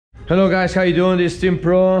Hello guys, how you doing? This is Team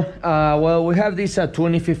Pro. Well, we have this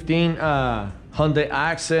 2015 Hyundai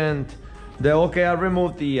Accent. I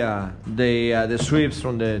removed the sweeps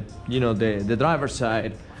from the driver's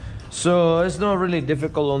side, so it's not really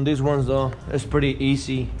difficult on these ones though. It's pretty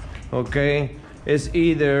easy. Okay, it's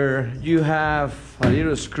either you have a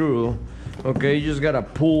little screw. Okay, you just gotta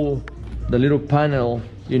pull the little panel,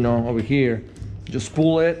 over here. Just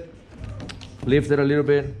pull it, lift it a little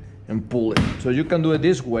bit, and pull it. So you can do it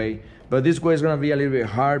this way, but this way is gonna be a little bit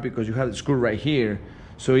hard because you have the screw right here.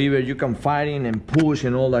 So either you can fight in and push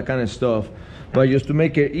and all that kind of stuff. But just to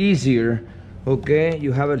make it easier, okay,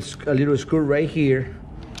 you have a little screw right here.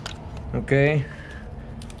 Okay,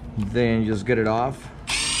 then just get it off.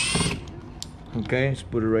 Okay, just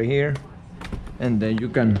put it right here, and then you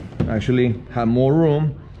can actually have more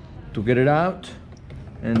room to get it out,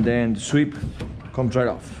 and then the sweep comes right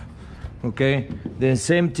off. Okay, then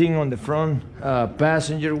same thing on the front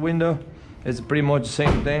passenger window. It's pretty much the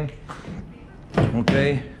same thing.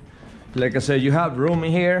 Okay, like I said, you have room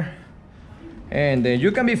in here, and then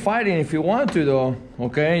you can be fighting if you want to though.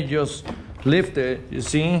 Okay, just lift it. You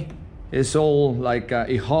see, it's all like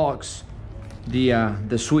it hogs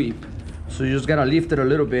the sweep, so you just gotta lift it a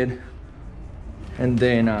little bit and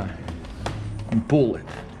then and pull it.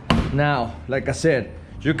 Now, like I said,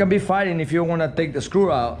 you can be fighting if you want to take the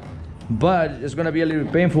screw out, but it's gonna be a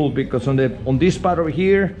little painful because on this part over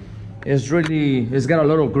here, it's got a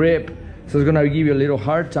lot of grip, so it's gonna give you a little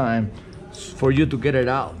hard time for you to get it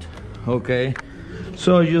out. Okay,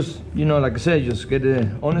 so just like I said, just get it,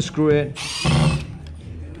 unscrew it,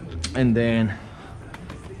 and then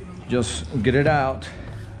just get it out.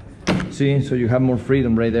 See, so you have more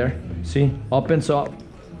freedom right there. See, opens up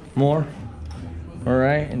more. All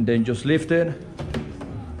right, and then just lift it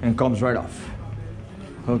and comes right off.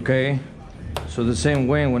 Okay, so the same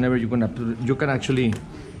way, whenever you can actually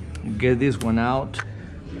get this one out.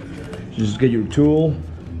 Just get your tool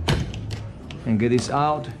and get this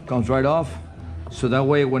out. Comes right off. So that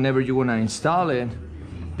way, whenever you wanna install it,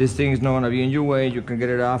 this thing is not gonna be in your way. You can get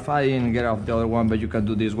it off. I didn't get off the other one, but you can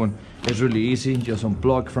do this one. It's really easy. Just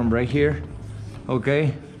unplug from right here.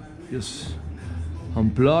 Okay, just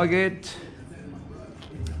unplug it.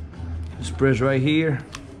 Just press right here.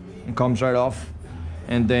 It comes right off.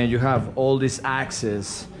 And then you have all this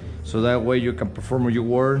access, so that way you can perform your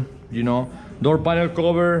work, door panel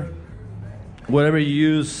cover, whatever you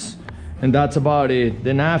use, and that's about it.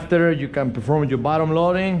 Then after, you can perform your bottom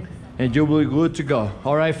loading and you'll be good to go.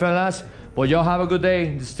 All right, fellas? Well, y'all have a good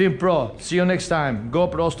day. This is Team Pro. See you next time. Go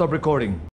Pro, stop recording.